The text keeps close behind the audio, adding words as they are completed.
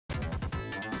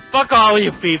Fuck all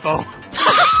you people.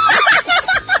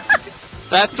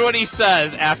 That's what he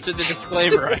says after the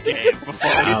disclaimer I gave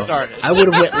before we started. I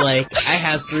would have went like, I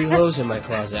have 3 hoes in my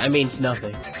closet. I mean,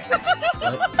 nothing.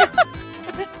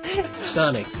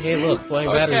 Sonic, hey look, flying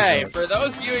batteries. Okay, for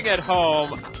those viewing at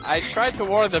home, I tried to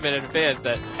warn them in advance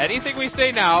that anything we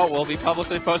say now will be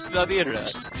publicly posted on the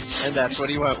internet. And that's what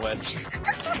he went with.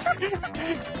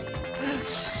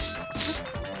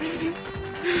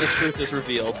 The truth is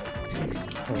revealed.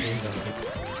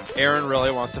 Aaron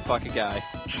really wants to fuck a guy.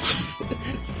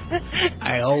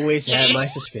 I always had my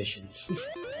suspicions.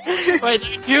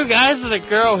 Wait, you guys are the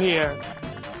girl here.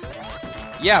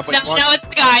 Yeah, but No, it's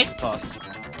the guy. Us.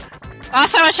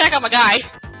 Last time I checked, I'm a guy.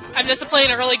 I'm just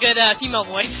playing a really good female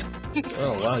voice.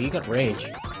 Oh wow, you got range.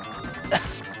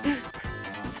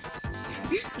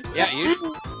 Yeah,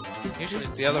 usually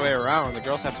it's the other way around. The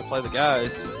girls have to play the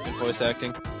guys in voice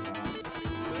acting.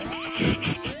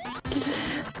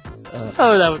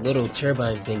 Oh, that was... Little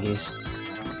turbine thingies.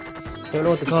 Don't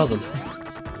know what to call them.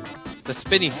 The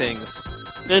spinny things.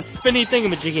 The spinny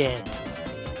thingamajig.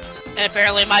 And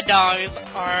apparently my dogs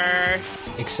are...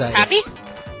 Excited. happy?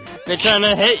 They're trying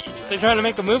to hit... They're trying to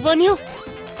make a move on you?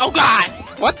 Oh god!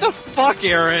 What the fuck,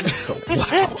 Aaron?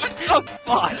 Wow. What the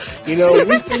fuck? You know,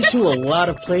 we've been to a lot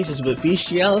of places, but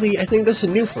bestiality, I think that's a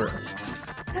new for us.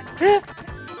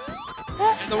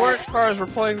 And the worst part is we're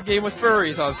playing the game with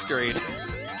furries on screen.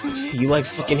 You like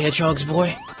fucking hedgehogs,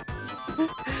 boy?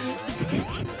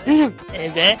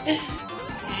 And then...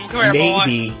 Come here, boy.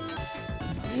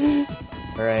 Maybe.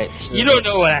 Alright, so... You don't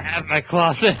know what I have in my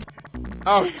closet.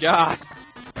 Oh god.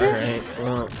 Alright,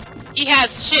 well... He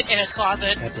has shit in his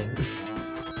closet. Goddamn.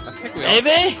 I think we all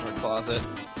Maybe? have our closet.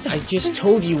 I just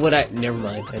told you what I... Never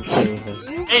mind, I didn't say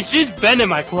anything. Hey, she's been in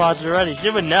my closet already. She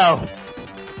would know.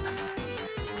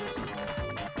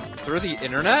 Through the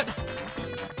internet?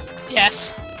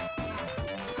 Yes.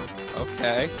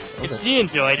 Okay. And she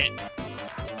enjoyed it.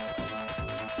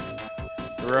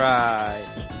 Right.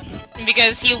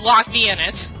 Because he locked me in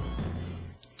it.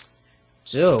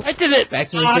 So, I did it. back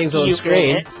to the things on the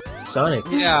screen. Sonic.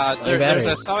 Yeah, there's battery.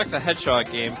 a Sonic the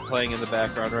Hedgehog game playing in the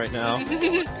background right now.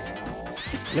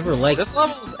 Never liked... This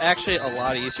level is actually a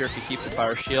lot easier if you keep the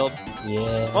fire shield.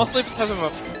 Yeah. Mostly because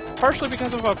of partially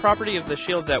because of a property of the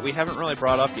shields that we haven't really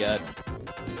brought up yet.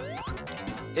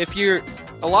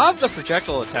 A lot of the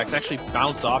projectile attacks actually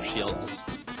bounce off shields.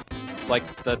 Like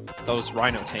those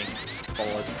Rhino tank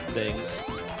bullet things.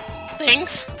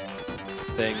 Things.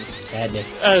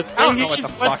 Badness. I don't know what the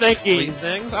fuck thinking? these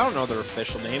things. I don't know their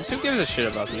official names. Who gives a shit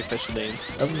about the official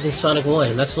names? Other than Sonic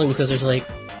 1, that's only because there's like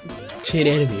 10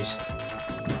 enemies.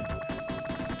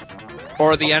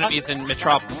 Or the enemies in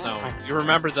Metropolis Zone. You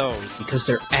remember those. Because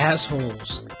they're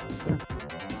assholes.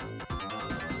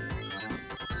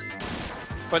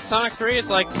 But Sonic 3 is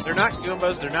like, they're not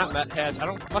Goombas, they're not Met Heads, I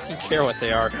don't fucking care what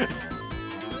they are.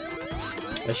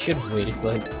 I should have waited,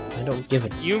 but I don't give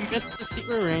it. You missed the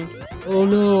secret ring. Oh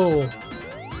no!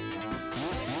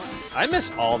 I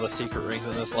miss all the secret rings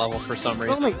in this level for some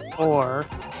reason. Only 4.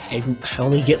 I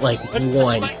only get like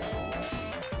 1.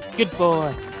 Good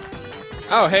boy.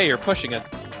 Oh hey, you're pushing it.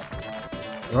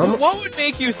 Normal- What would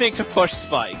make you think to push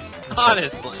spikes?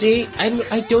 Honestly. See,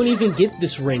 I don't even get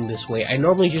this ring this way. I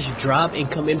normally just drop and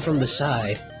come in from the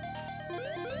side.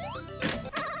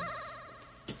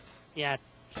 Yeah.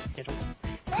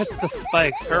 Press the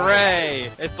spike.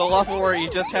 Hooray! It's the level where you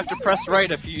just have to press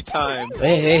right a few times.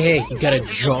 Hey, you gotta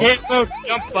jump. Hit the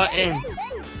jump button.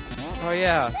 Oh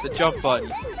yeah, the jump button.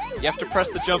 You have to press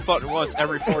the jump button once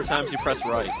every 4 times you press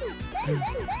right.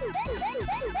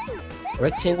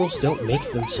 Rectangles don't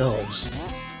make themselves.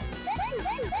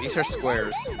 These are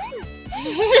squares.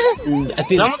 I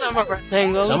think Some of them are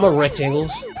rectangles. some are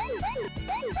rectangles.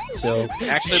 So,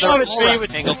 Actually, they're all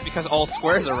rectangles because all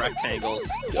squares are rectangles.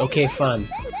 okay, fine.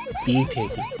 Be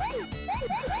picky.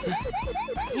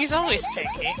 He's always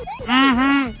picky.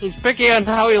 Mm-hmm. He's picky on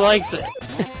how he likes it.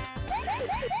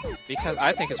 Because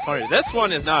I think it's funny. This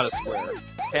one is not a square.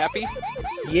 Happy?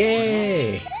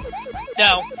 Yay!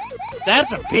 No.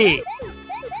 That's a P.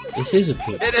 This is a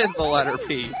P. It is the letter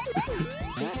P.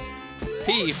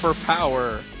 P for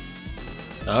power.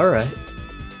 Alright.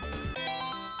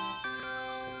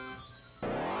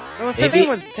 Well, if Maybe-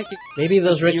 anyone's picky... Maybe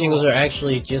those rectangles are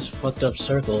actually just fucked up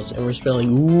circles, and we're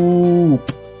spelling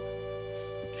oop.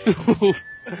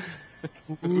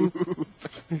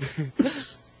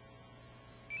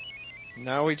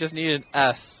 Now we just need an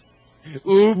S.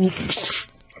 Oops.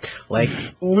 Like,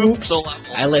 oops. The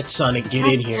level. I let Sonic get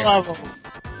in here. Level.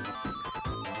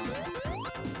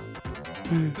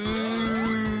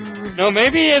 No,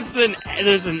 maybe it's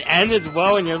there's an N as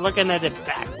well, and you're looking at it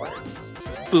backwards.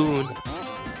 spoon.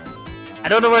 I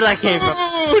don't know where that came from.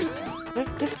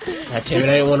 God damn it,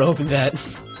 I didn't want to open that.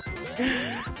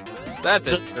 That's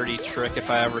a dirty trick if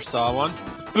I ever saw one.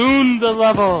 Spoon the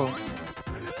level.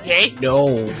 Yay.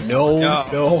 No. No.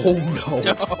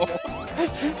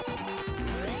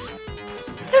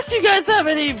 If you guys have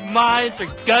any mines or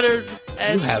gutters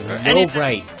and You have or no anything,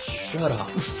 right. Shut up.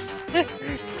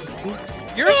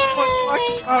 You're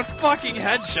talking about fucking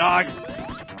hedgehogs.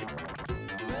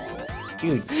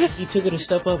 Dude, he took it a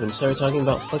step up and started talking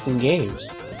about fucking games.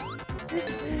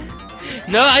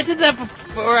 No, I did that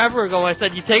forever ago. I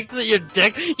said you take your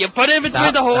dick, you put it in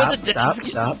between the hole of the dick.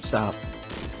 Stop.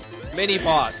 Mini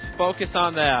boss, focus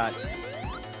on that.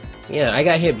 Yeah, I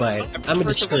got hit by it. I'm a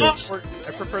disgrace.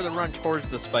 I prefer to run towards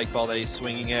the spike ball that he's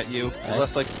swinging at you. You're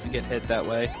less likely to get hit that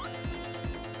way.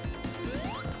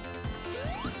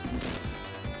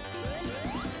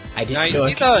 I didn't Now, you know I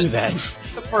see could do that.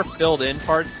 The more filled-in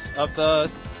parts of the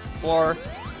floor.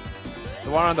 The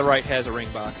one on the right has a ring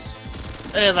box.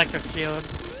 Electric shield.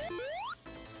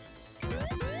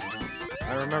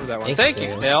 I remember that one. Thank Thank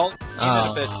you. you, Tails. Even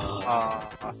Aw.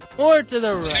 if it, More to the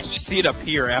you right. actually see it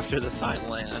appear after the sign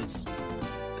lands.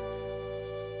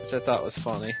 Which I thought was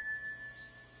funny.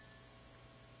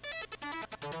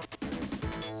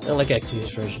 I like Act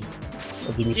 2's version.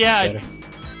 Of the Yeah, better.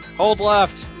 Hold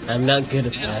left! I'm not good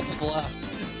at Yeah, that. hold left.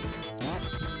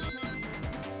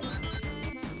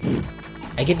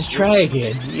 I get to try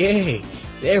again. Yay!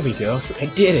 There we go. I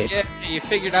did it. Yeah, you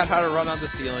figured out how to run on the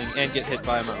ceiling and get hit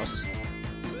by a mouse.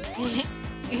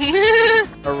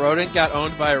 A rodent got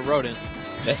owned by a rodent.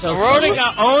 That sounds Rodent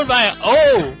got owned by a...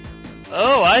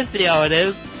 Oh, I see how it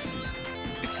is.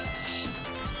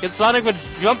 Cause Sonic was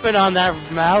jumping on that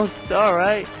mouse. All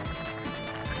right.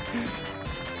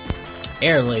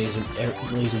 Air, ladies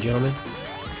and gentlemen.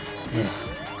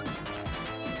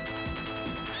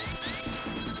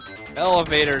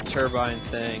 Elevator turbine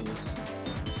things.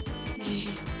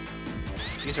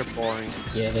 These are boring.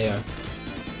 Yeah, they are.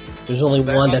 There's only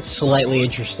one that's slightly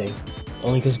interesting.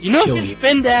 Only because You know kill if you you.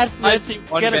 spin dash I this, you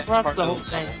one get bit across part the whole of-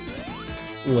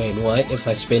 thing. Wait, what? If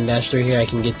I spin dash through here, I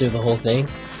can get through the whole thing?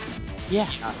 Yeah.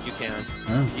 Yeah, you can.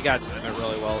 Oh. You gotta time it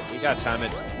really well. You gotta time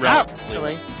it Not relatively.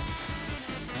 really.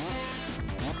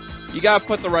 You gotta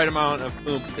put the right amount of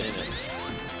oomph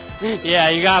in it. Yeah,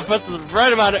 you gotta put the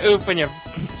right amount of oomph when you're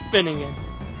spinning it.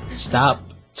 Stop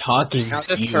talking. Now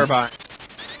this you. turbine.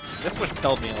 This one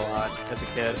killed me a lot as a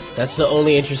kid. That's the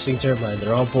only interesting turbine.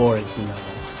 They're all boring from now on.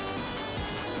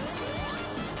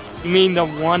 You mean the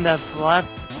one that's left?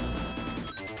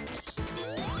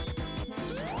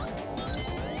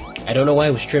 I don't know why I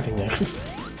was tripping there.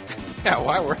 Yeah,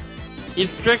 why were? He's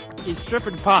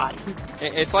stripping pot.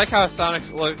 It's like how Sonic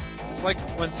look. It's like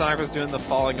when Sonic was doing the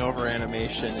falling over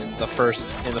animation in the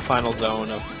final zone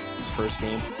of the first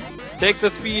game. Take the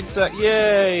speed set,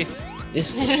 yay!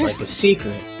 This looks like a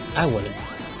secret. I want to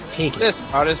take it. This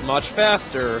route is much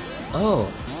faster.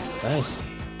 Oh, I see.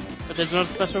 But there's no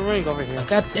special ring over here. I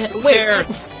got that. Who Wait, cares?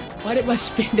 why did my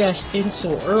spin dash end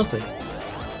so early?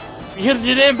 Because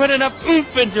you didn't put enough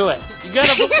oomph into it. You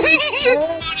gotta believe,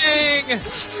 Loading!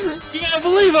 you gotta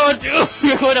believe how much oomph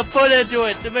you're gonna put into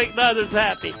it to make the others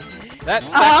happy. That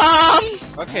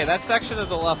okay, that section of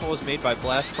the level was made by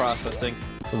blast processing.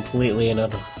 Completely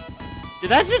another. Did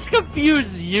that just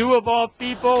confuse you of all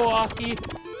people, Aki?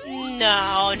 No.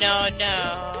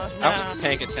 I wasn't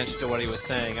paying attention to what he was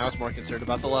saying. I was more concerned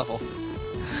about the level.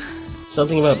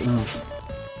 Something about oomph.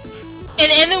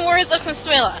 And in the words of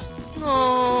Consuela.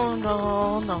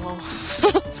 No.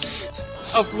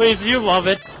 Oh, please, you love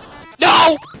it.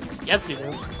 No! Yes, you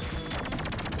do.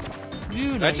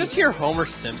 You Did I just hear Homer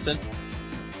Simpson?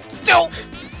 Don't!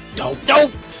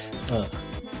 Don't!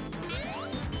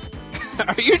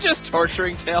 Are you just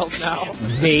torturing Tails now?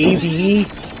 Baby!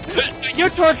 You're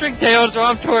torturing Tails, or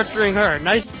I'm torturing her.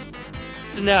 Nice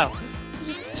to know.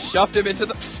 Shoved him into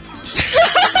the.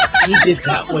 He did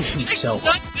that with himself.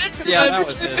 Yeah, that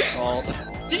was his fault.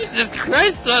 Jesus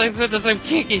Christ, Sonic's into some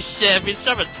kinky shit. He's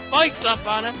shoving spikes up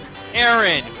on him.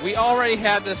 Aaron, we already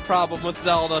had this problem with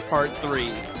Zelda Part 3.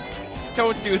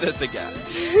 Don't do this again.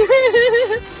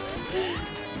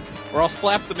 Or I'll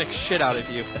slap the McShit out of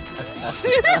you.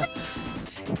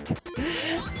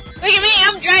 Look at me,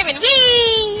 I'm driving.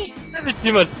 Whee! Having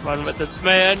too much fun with this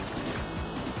man.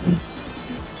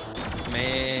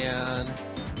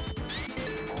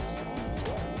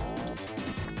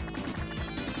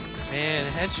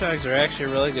 Man, hedgehogs are actually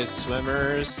really good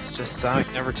swimmers. Just Sonic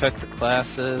never took the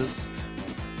classes.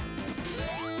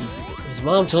 His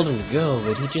mom told him to go,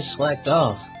 but he just slacked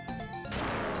off.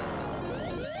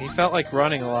 He felt like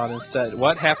running a lot instead.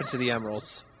 What happened to the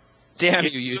emeralds? Damn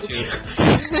you, YouTube.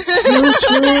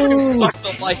 YouTube! Suck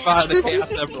the life out of the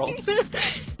Chaos Emeralds.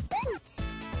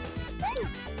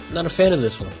 Not a fan of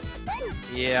this one.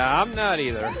 Yeah, I'm not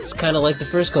either. It's kind of like the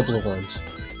first couple of ones.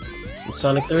 In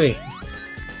Sonic 3.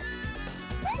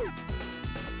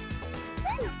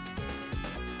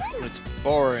 It's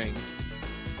boring.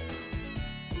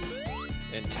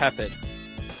 And tepid.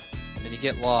 And you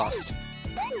get lost.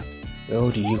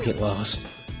 Oh, do you get lost?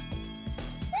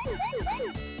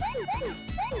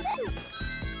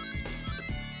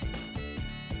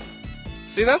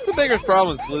 See, that's the biggest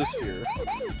problem with Blue Sphere.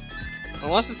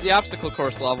 Unless it's the obstacle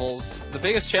course levels, the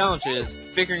biggest challenge is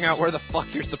figuring out where the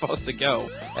fuck you're supposed to go.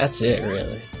 That's it,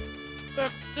 really.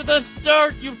 Back to the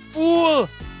start, you fool!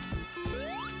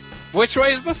 Which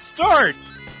way is the start?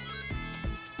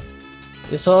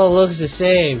 This all looks the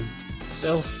same.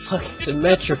 So fucking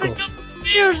symmetrical.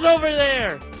 Spears over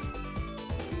there!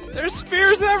 There's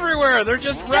spears everywhere! They're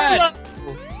just red!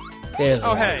 There they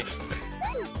Oh, are. hey.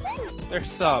 They're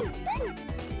sub.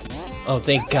 Oh,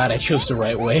 thank God I chose the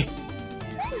right way.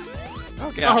 Oh,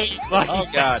 Oh, God. you lucky Oh,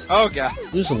 God. Oh, God.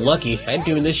 This is lucky. I'm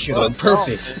doing this shit on Those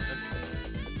purpose. bastard.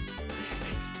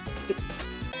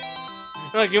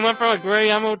 Look, you went from a gray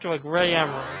emerald to a gray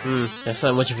emerald. That's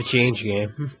not much of a change,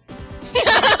 game.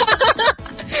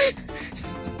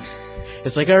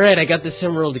 It's like, alright, I got this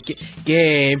emerald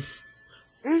game.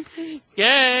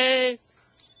 Yay!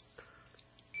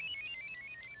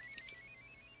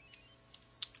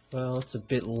 Well, it's a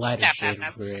bit lighter Tap, shade tap,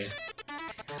 of gray.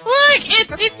 Look, it's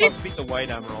Must be the white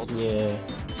emerald. Yeah.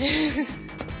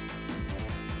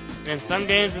 In some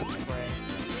games it's gray.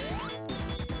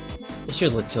 They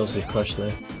should let Tails get crushed, though.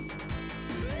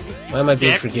 Why am I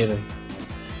being Dick. forgiven?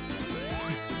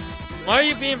 Why are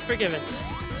you being forgiven?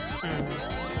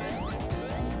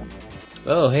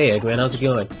 Oh, hey, Eggman, how's it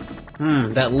going?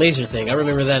 That laser thing. I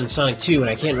remember that in Sonic 2, and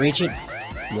I can't reach it?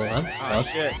 Well, I'm Oh, fucked.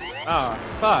 shit. Oh,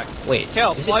 fuck. Wait,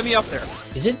 Tails, is fly it, me up there.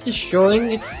 is it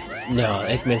destroying it? No,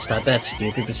 Eggman's not that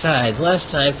stupid. Besides,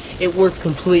 last time, it worked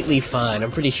completely fine.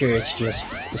 I'm pretty sure it's just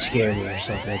to scare me or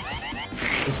something.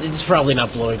 It's probably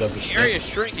not blowing up your The shit. area's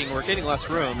shrinking, we're getting less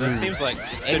room. This seems like it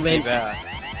could be Eggman- bad.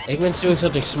 Eggman's doing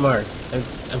something smart.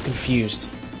 I'm confused.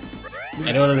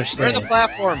 I don't Where are understand. the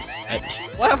platforms?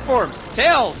 Platforms!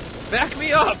 Tails! Back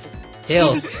me up!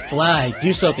 Tails, fly,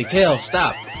 do something. Tails,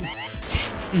 stop.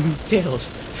 Tails,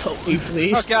 help me,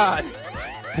 please. Oh, God.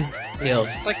 Tails,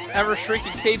 It's like an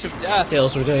ever-shrinking cage of death.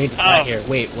 Tails, we're going to die here.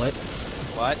 Wait, what?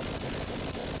 What?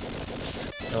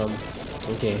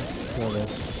 Okay. Hold on.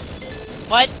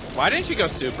 what? Why didn't you go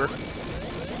super?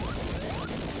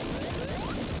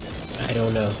 I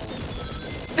don't know.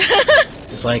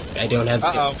 It's like I don't have.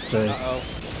 Uh-oh. Sorry. Uh-oh.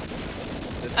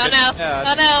 This Oh could be no! bad.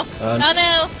 Oh no! Um, Oh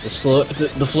no!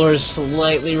 The floor is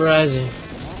slightly rising.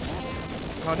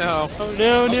 Oh, no. Oh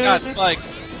no, Oh, no. God,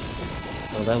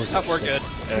 spikes. Oh, that was. Oh, we're good.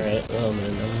 All right. Well,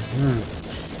 man.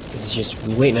 This is just.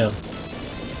 We wait now.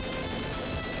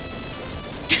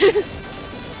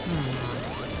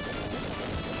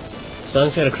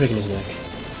 Sonic's got a crick in his neck.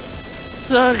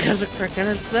 Sonic has a crick in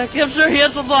his neck. I'm sure he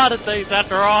has a lot of things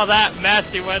after all that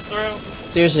mess he went through.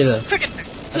 Seriously though,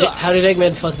 how did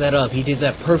Eggman fuck that up? He did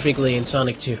that perfectly in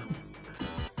Sonic 2.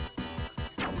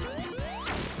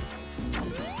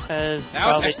 That was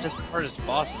Probably actually the hardest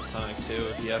boss in Sonic 2,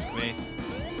 if you ask me.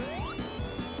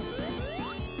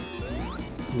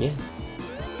 Yeah.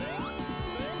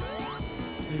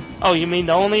 Oh, you mean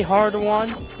the only hard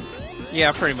one?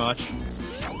 Yeah, pretty much.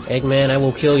 Eggman, I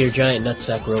will kill your giant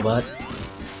nutsack robot.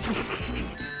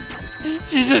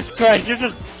 Jesus Christ, you're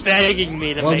just begging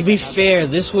me to Well, to make be another. fair,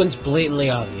 this one's blatantly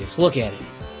obvious. Look at it.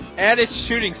 And it's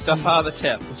shooting stuff out of the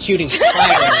tip. It's shooting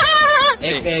fire.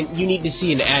 Eggman, you need to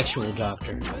see an actual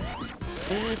doctor.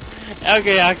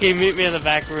 Okay, meet me in the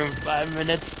back room in 5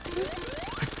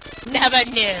 minutes. Never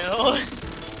knew.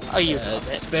 Oh, you love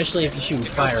it. Especially if you're shooting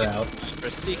fire out.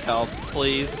 Seek help,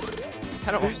 please.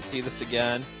 I don't want to see this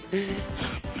again. I'll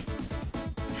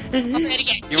say it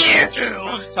again. You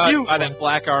were talking about that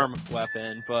black arm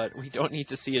weapon, but we don't need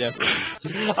to see it ever.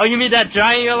 Oh, you mean that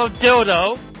giant yellow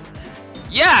dildo?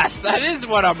 Yes, that is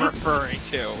what I'm referring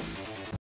to.